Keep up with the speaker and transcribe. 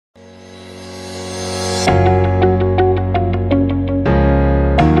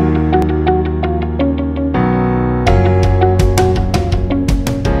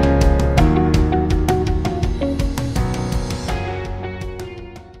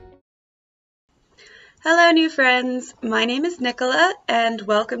Hello new friends, my name is Nicola and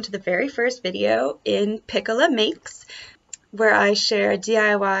welcome to the very first video in PikolaMakes, where I share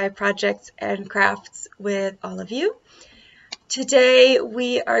DIY projects and crafts with all of you. Today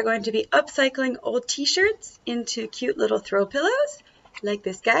we are going to be upcycling old t-shirts into cute little throw pillows like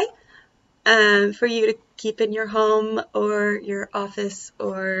this guy for you to keep in your home or your office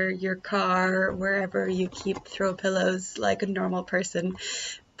or your car, wherever you keep throw pillows like a normal person,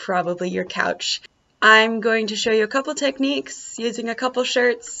 probably your couch. I'm going to show you a couple techniques using a couple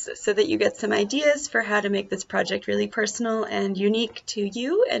shirts so that you get some ideas for how to make this project really personal and unique to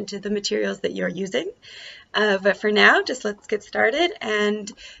you and to the materials that you're using. But for now, just let's get started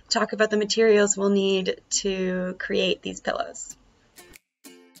and talk about the materials we'll need to create these pillows.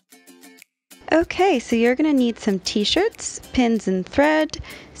 Okay, so you're going to need some t-shirts, pins and thread,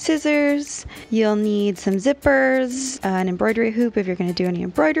 scissors, you'll need some zippers, an embroidery hoop if you're going to do any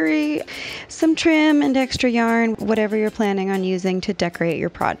embroidery, some trim and extra yarn, whatever you're planning on using to decorate your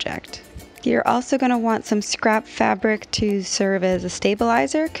project. You're also going to want some scrap fabric to serve as a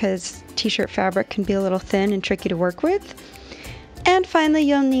stabilizer because t-shirt fabric can be a little thin and tricky to work with. And finally,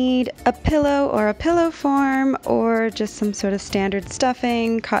 you'll need a pillow or a pillow form or just some sort of standard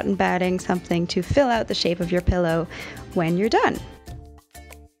stuffing, cotton batting, something to fill out the shape of your pillow when you're done.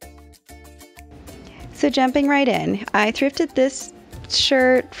 So jumping right in, I thrifted this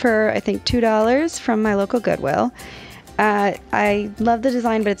shirt for I think $2 from my local Goodwill. I love the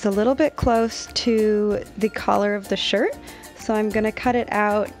design, but it's a little bit close to the collar of the shirt, so I'm going to cut it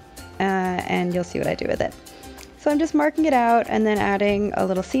out and you'll see what I do with it. So I'm just marking it out and then adding a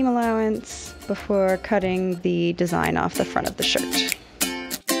little seam allowance before cutting the design off the front of the shirt.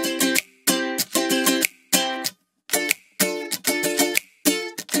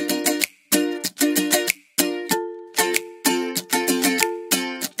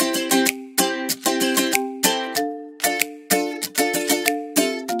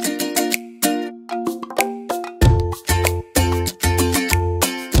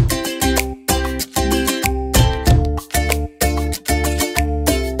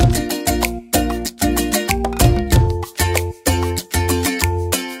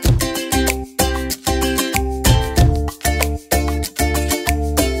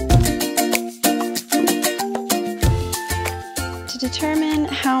 To determine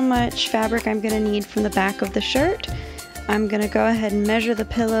how much fabric I'm going to need from the back of the shirt, I'm going to go ahead and measure the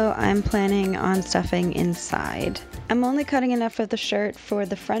pillow I'm planning on stuffing inside. I'm only cutting enough of the shirt for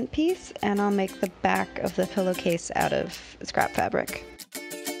the front piece, and I'll make the back of the pillowcase out of scrap fabric.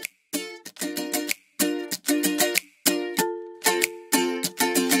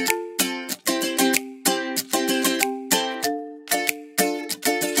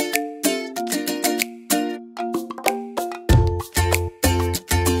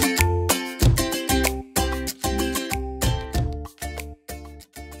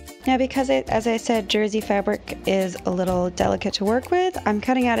 Now because, as I said, jersey fabric is a little delicate to work with, I'm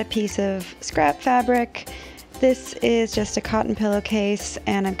cutting out a piece of scrap fabric. This is just a cotton pillowcase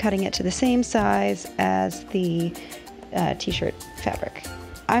and I'm cutting it to the same size as the t-shirt fabric.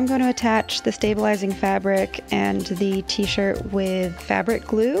 I'm going to attach the stabilizing fabric and the t-shirt with fabric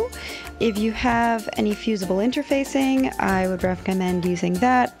glue. If you have any fusible interfacing, I would recommend using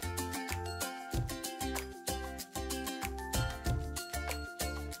that.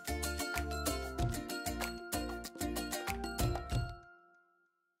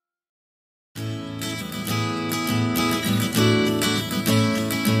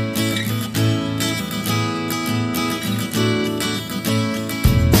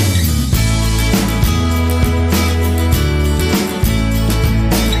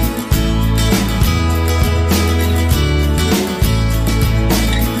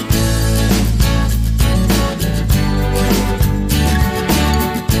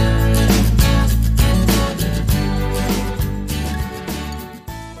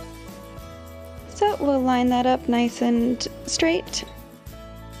 So we'll line that up nice and straight.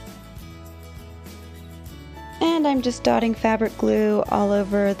 And I'm just dotting fabric glue all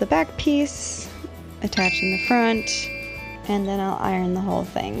over the back piece, attaching the front, and then I'll iron the whole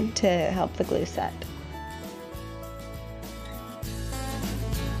thing to help the glue set.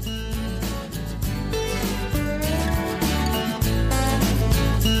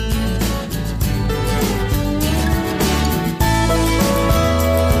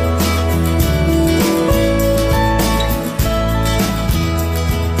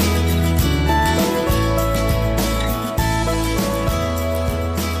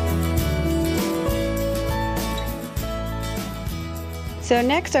 So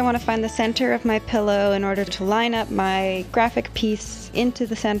next I want to find the center of my pillow in order to line up my graphic piece into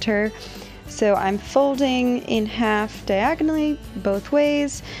the center. So I'm folding in half diagonally both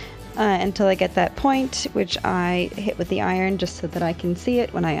ways until I get that point, which I hit with the iron just so that I can see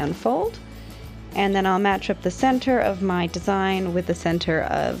it when I unfold. And then I'll match up the center of my design with the center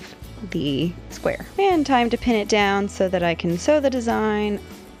of the square. And time to pin it down so that I can sew the design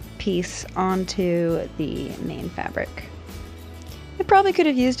piece onto the main fabric. I probably could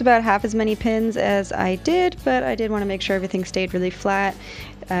have used about half as many pins as I did, but I did want to make sure everything stayed really flat.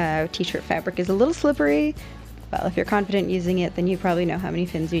 T-shirt fabric is a little slippery. Well, if you're confident using it, then you probably know how many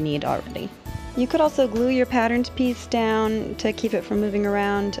pins you need already. You could also glue your patterned piece down to keep it from moving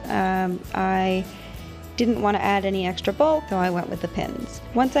around. I didn't want to add any extra bulk, so I went with the pins.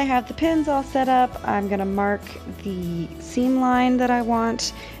 Once I have the pins all set up, I'm going to mark the seam line that I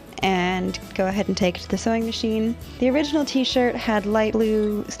want and go ahead and take it to the sewing machine. The original t-shirt had light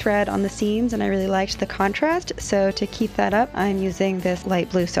blue thread on the seams and I really liked the contrast, so to keep that up I'm using this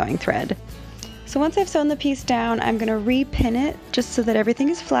light blue sewing thread. So once I've sewn the piece down, I'm going to repin it just so that everything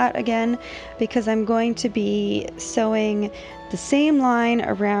is flat again, because I'm going to be sewing the same line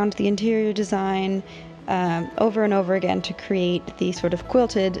around the interior design over and over again to create the sort of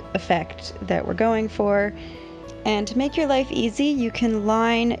quilted effect that we're going for. And to make your life easy, you can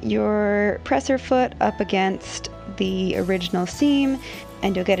line your presser foot up against the original seam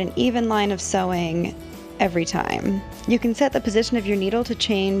and you'll get an even line of sewing every time. You can set the position of your needle to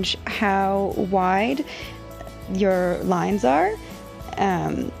change how wide your lines are.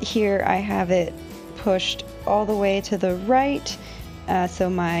 Here I have it pushed all the way to the right, so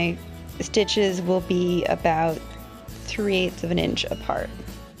my stitches will be about 3/8 of an inch apart.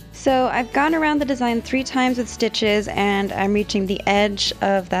 So I've gone around the design 3 times with stitches and I'm reaching the edge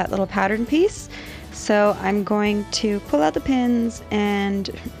of that little pattern piece. So I'm going to pull out the pins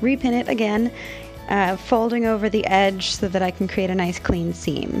and repin it again, folding over the edge so that I can create a nice clean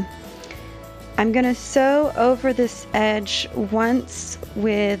seam. I'm going to sew over this edge once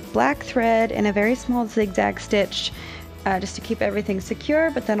with black thread and a very small zigzag stitch just to keep everything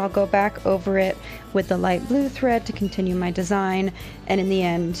secure, but then I'll go back over it with the light blue thread to continue my design, and in the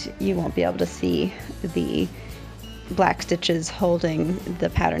end you won't be able to see the black stitches holding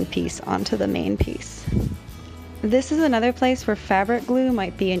the pattern piece onto the main piece. This is another place where fabric glue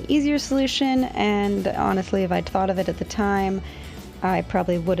might be an easier solution, and honestly if I'd thought of it at the time I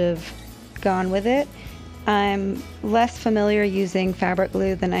probably would have gone with it. I'm less familiar using fabric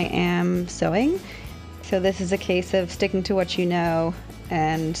glue than I am sewing. So this is a case of sticking to what you know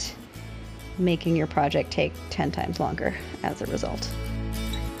and making your project take 10 times longer as a result.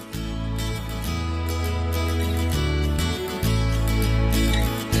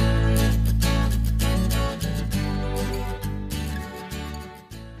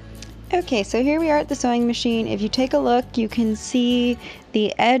 Okay, so here we are at the sewing machine. If you take a look, you can see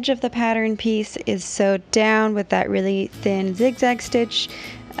the edge of the pattern piece is sewed down with that really thin zigzag stitch.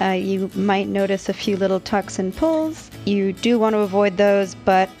 You might notice a few little tucks and pulls. You do want to avoid those,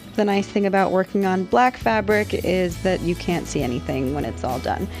 but the nice thing about working on black fabric is that you can't see anything when it's all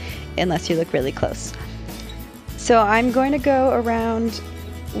done, unless you look really close. So I'm going to go around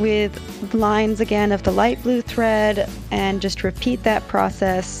with lines again of the light blue thread and just repeat that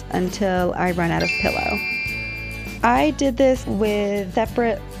process until I run out of pillow. I did this with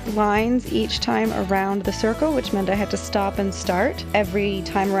separate lines each time around the circle, which meant I had to stop and start every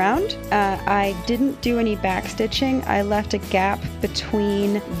time around. I didn't do any back stitching. I left a gap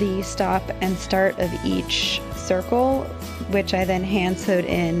between the stop and start of each circle, which I then hand sewed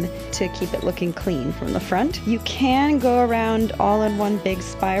in to keep it looking clean from the front. You can go around all in one big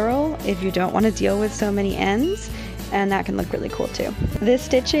spiral if you don't want to deal with so many ends, and that can look really cool too. This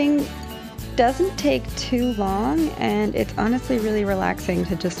stitching doesn't take too long, and it's honestly really relaxing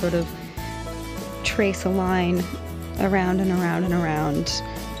to just sort of trace a line around and around and around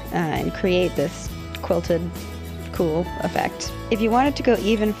and create this quilted cool effect. If you wanted to go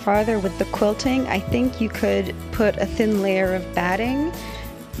even farther with the quilting, I think you could put a thin layer of batting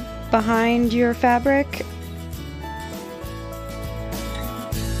behind your fabric.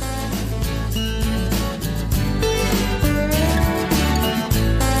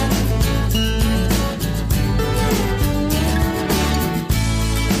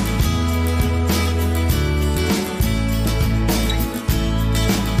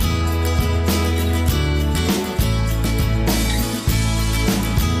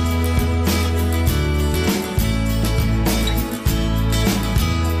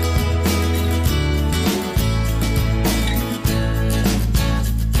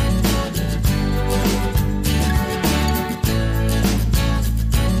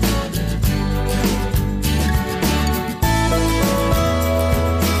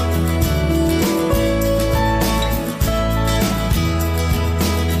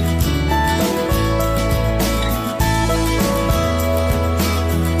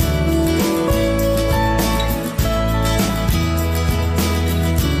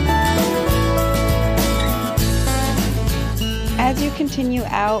 continue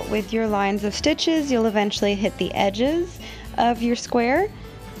out with your lines of stitches, you'll eventually hit the edges of your square.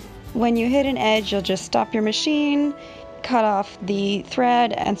 When you hit an edge, you'll just stop your machine, cut off the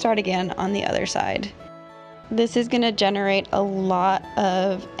thread, and start again on the other side. This is going to generate a lot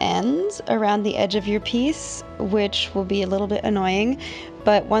of ends around the edge of your piece, which will be a little bit annoying,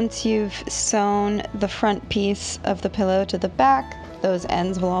 but once you've sewn the front piece of the pillow to the back, those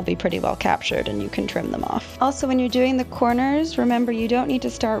ends will all be pretty well captured and you can trim them off. Also, when you're doing the corners, remember you don't need to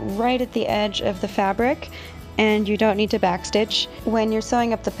start right at the edge of the fabric and you don't need to backstitch. When you're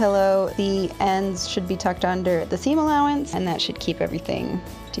sewing up the pillow, the ends should be tucked under the seam allowance and that should keep everything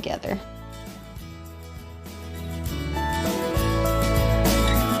together.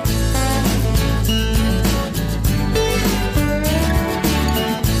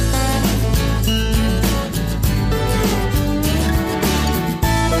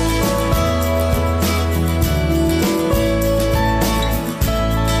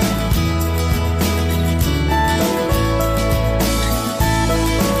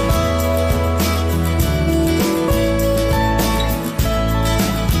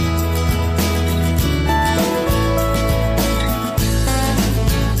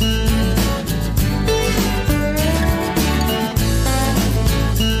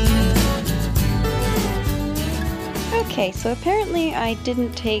 Okay, so apparently I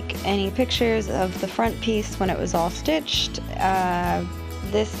didn't take any pictures of the front piece when it was all stitched.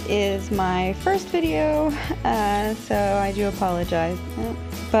 This is my first video, so I do apologize.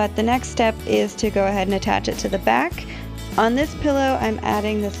 But the next step is to go ahead and attach it to the back. On this pillow, I'm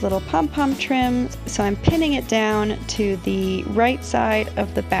adding this little pom-pom trim, so I'm pinning it down to the right side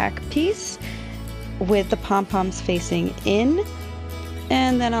of the back piece with the pom-poms facing in.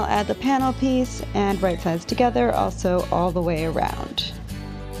 And then I'll add the panel piece and right sides together, also all the way around.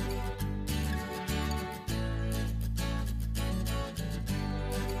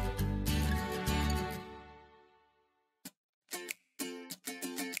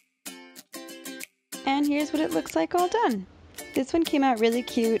 And here's what it looks like all done. This one came out really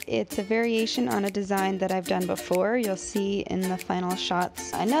cute. It's a variation on a design that I've done before. You'll see in the final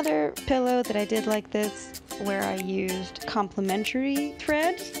shots another pillow that I did like this, where I used complementary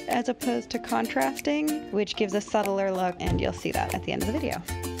thread as opposed to contrasting, which gives a subtler look, and you'll see that at the end of the video.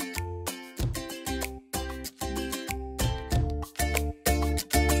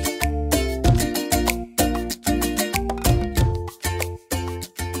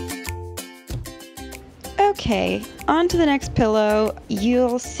 Okay, on to the next pillow.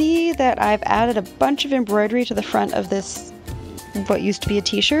 You'll see that I've added a bunch of embroidery to the front of this, what used to be a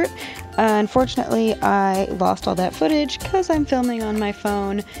t-shirt. Unfortunately, I lost all that footage because I'm filming on my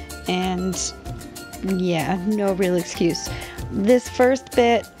phone, and yeah, no real excuse. This first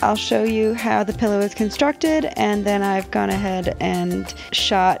bit, I'll show you how the pillow is constructed, and then I've gone ahead and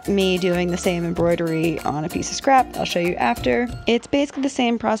shot me doing the same embroidery on a piece of scrap. I'll show you after. It's basically the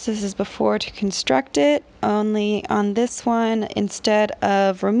same process as before to construct it, only on this one, instead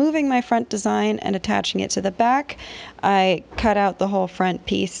of removing my front design and attaching it to the back, I cut out the whole front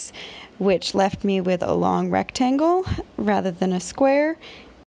piece, which left me with a long rectangle rather than a square.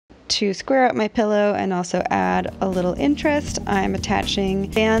 To square out my pillow and also add a little interest, I'm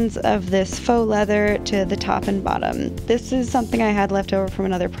attaching bands of this faux leather to the top and bottom. This is something I had left over from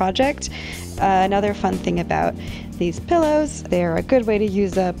another project. Another fun thing about these pillows, they're a good way to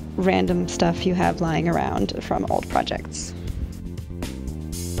use up random stuff you have lying around from old projects.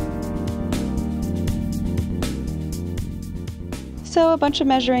 So a bunch of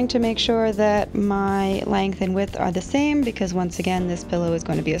measuring to make sure that my length and width are the same, because once again this pillow is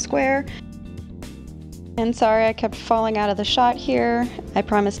going to be a square. And sorry I kept falling out of the shot here. I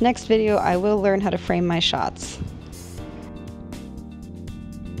promise next video I will learn how to frame my shots.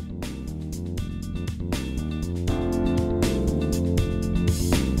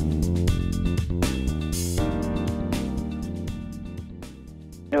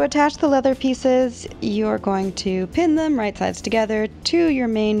 To attach the leather pieces, you're going to pin them right sides together to your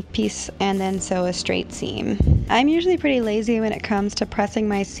main piece and then sew a straight seam. I'm usually pretty lazy when it comes to pressing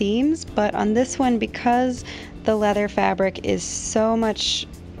my seams, but on this one, because the leather fabric is so much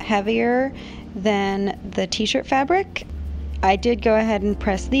heavier than the t-shirt fabric, I did go ahead and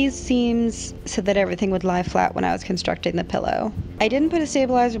press these seams so that everything would lie flat when I was constructing the pillow. I didn't put a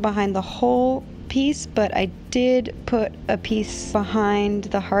stabilizer behind the whole piece, but I did put a piece behind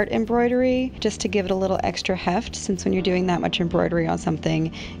the heart embroidery just to give it a little extra heft, since when you're doing that much embroidery on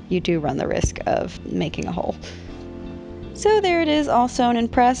something, you do run the risk of making a hole. So there it is, all sewn and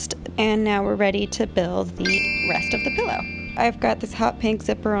pressed, and now we're ready to build the rest of the pillow. I've got this hot pink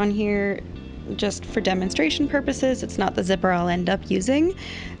zipper on here just for demonstration purposes. It's not the zipper I'll end up using,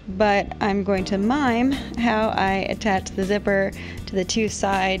 but I'm going to mime how I attach the zipper to the two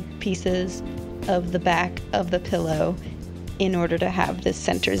side pieces of the back of the pillow in order to have this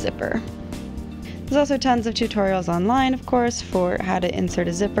center zipper. There's also tons of tutorials online, of course, for how to insert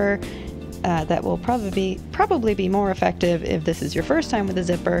a zipper. That will probably be more effective if this is your first time with a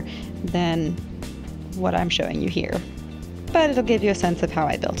zipper than what I'm showing you here. But it'll give you a sense of how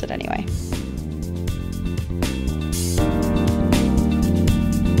I built it anyway.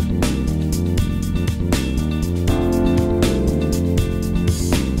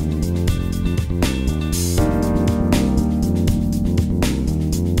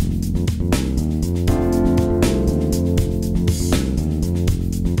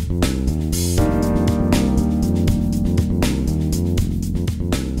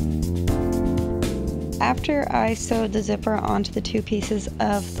 After I sewed the zipper onto the two pieces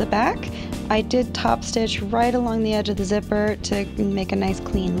of the back, I did top stitch right along the edge of the zipper to make a nice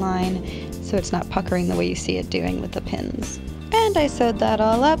clean line so it's not puckering the way you see it doing with the pins. And I sewed that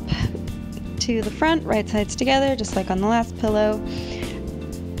all up to the front, right sides together, just like on the last pillow.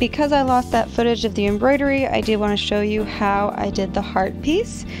 Because I lost that footage of the embroidery, I did want to show you how I did the heart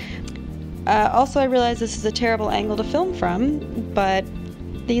piece. Also, I realize this is a terrible angle to film from, but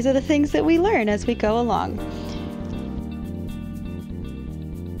these are the things that we learn as we go along.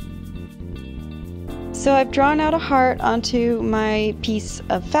 So I've drawn out a heart onto my piece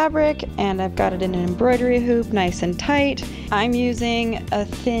of fabric and I've got it in an embroidery hoop, nice and tight. I'm using a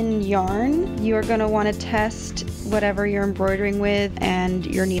thin yarn. You're going to want to test whatever you're embroidering with and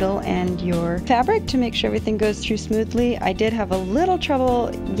your needle and your fabric to make sure everything goes through smoothly. I did have a little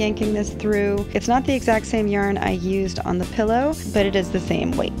trouble yanking this through. It's not the exact same yarn I used on the pillow, but it is the same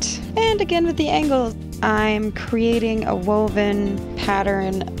weight. And again with the angles, I'm creating a woven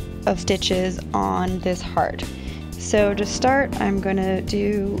pattern of stitches on this heart. So to start, I'm going to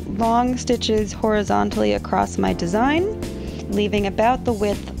do long stitches horizontally across my design, leaving about the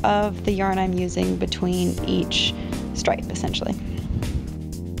width of the yarn I'm using between each stripe, essentially.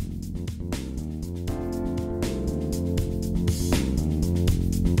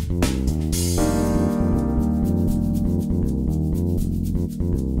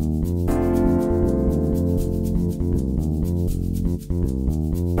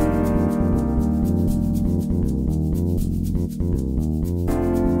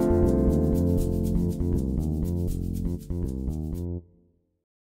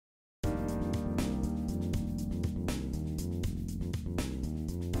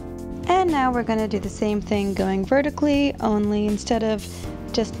 And now we're going to do the same thing going vertically, only instead of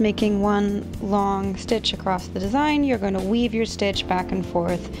just making one long stitch across the design, you're going to weave your stitch back and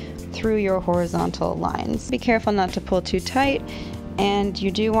forth through your horizontal lines. Be careful not to pull too tight, and you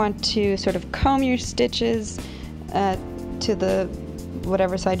do want to sort of comb your stitches to the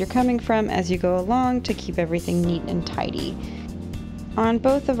whatever side you're coming from as you go along to keep everything neat and tidy. On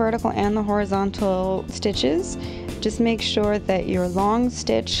both the vertical and the horizontal stitches, just make sure that your long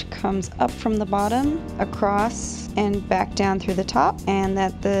stitch comes up from the bottom, across, and back down through the top, and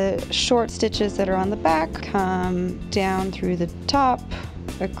that the short stitches that are on the back come down through the top,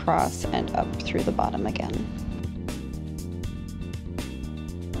 across, and up through the bottom again.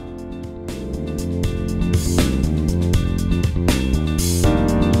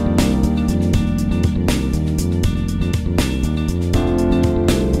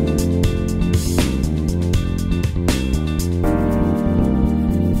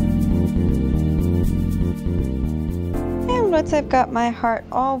 Once I've got my heart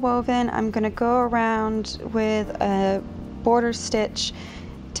all woven, I'm going to go around with a border stitch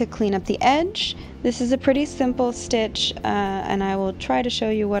to clean up the edge. This is a pretty simple stitch and I will try to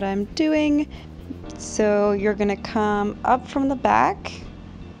show you what I'm doing. So you're going to come up from the back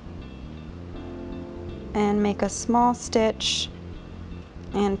and make a small stitch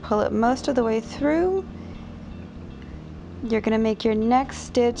and pull it most of the way through. You're going to make your next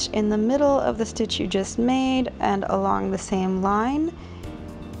stitch in the middle of the stitch you just made and along the same line,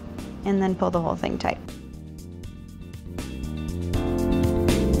 and then pull the whole thing tight.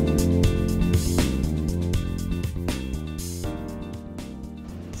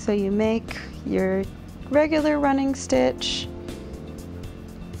 So you make your regular running stitch,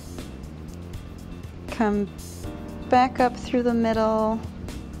 come back up through the middle,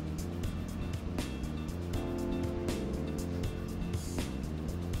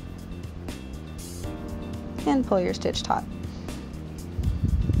 and pull your stitch taut.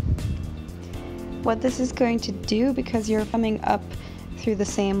 What this is going to do, because you're coming up through the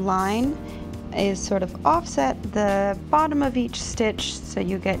same line, is sort of offset the bottom of each stitch so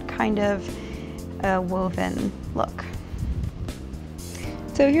you get kind of a woven look.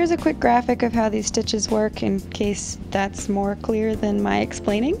 So here's a quick graphic of how these stitches work in case that's more clear than my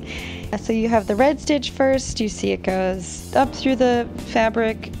explaining. So you have the red stitch first, you see it goes up through the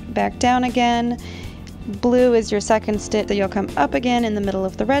fabric, back down again. Blue is your second stitch, so you'll come up again in the middle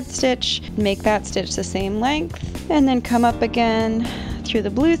of the red stitch, make that stitch the same length, and then come up again through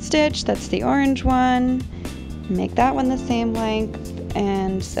the blue stitch, that's the orange one, make that one the same length,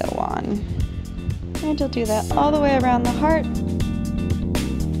 and so on. And you'll do that all the way around the heart.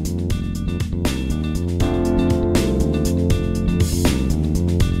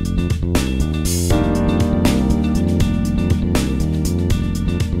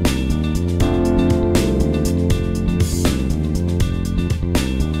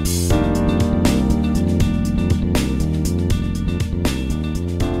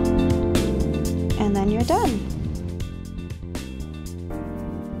 And then you're done.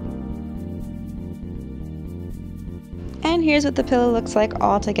 And here's what the pillow looks like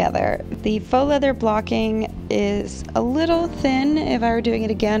all together. The faux leather blocking is a little thin. If I were doing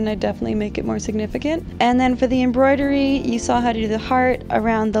it again, I'd definitely make it more significant. And then for the embroidery, you saw how to do the heart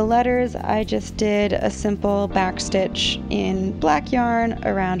around the letters. I just did a simple back stitch in black yarn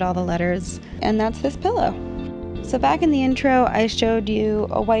around all the letters. And that's this pillow. So back in the intro, I showed you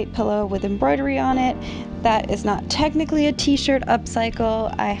a white pillow with embroidery on it. That is not technically a t-shirt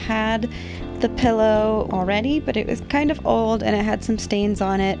upcycle. I had the pillow already, but it was kind of old and it had some stains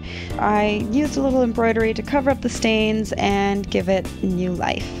on it. I used a little embroidery to cover up the stains and give it new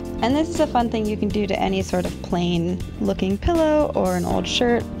life. And this is a fun thing you can do to any sort of plain looking pillow or an old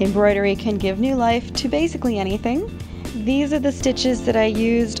shirt. Embroidery can give new life to basically anything. These are the stitches that I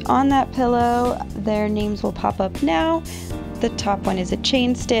used on that pillow. Their names will pop up now. The top one is a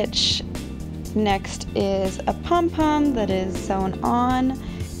chain stitch. Next is a pom-pom that is sewn on.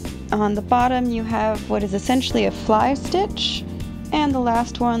 On the bottom you have what is essentially a fly stitch. And the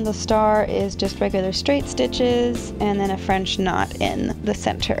last one, the star, is just regular straight stitches and then a French knot in the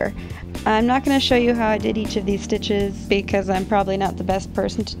center. I'm not going to show you how I did each of these stitches because I'm probably not the best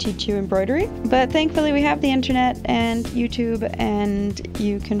person to teach you embroidery, but thankfully we have the internet and YouTube and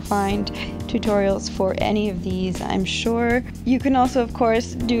you can find tutorials for any of these, I'm sure. You can also, of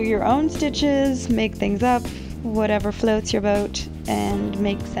course, do your own stitches, make things up, whatever floats your boat, and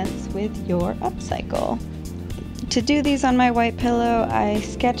make sense with your upcycle. To do these on my white pillow, I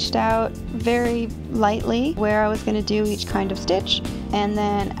sketched out very lightly where I was going to do each kind of stitch, and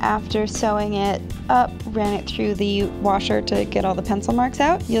then after sewing it up, ran it through the washer to get all the pencil marks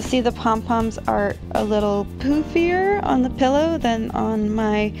out. You'll see the pom-poms are a little poofier on the pillow than on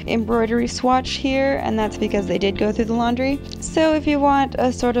my embroidery swatch here, and that's because they did go through the laundry. So if you want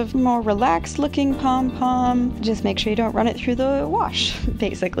a sort of more relaxed looking pom-pom, just make sure you don't run it through the wash,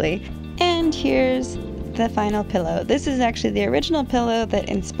 basically. And here's the final pillow. This is actually the original pillow that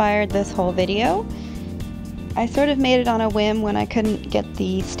inspired this whole video. I sort of made it on a whim when I couldn't get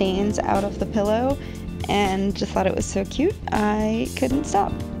the stains out of the pillow and just thought it was so cute I couldn't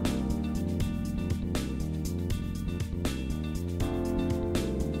stop.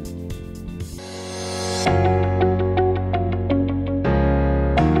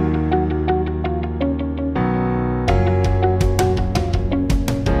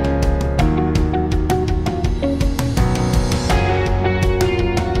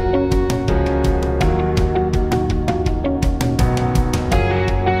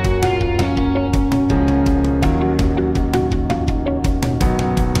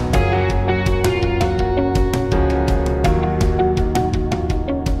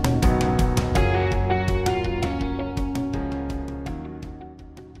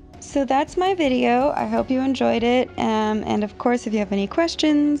 So that's my video. I hope you enjoyed it. And of course, if you have any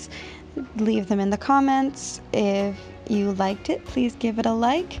questions, leave them in the comments. If you liked it, please give it a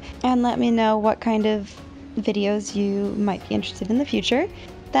like and let me know what kind of videos you might be interested in the future.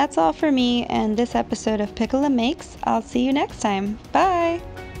 That's all for me and this episode of PikolaMakes. I'll see you next time. Bye!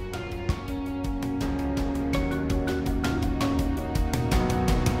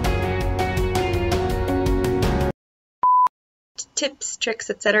 Tips,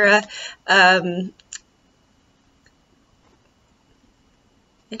 tricks, etc.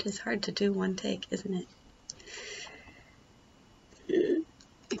 It is hard to do one take, isn't it?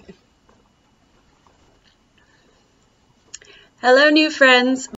 Hello, new friends.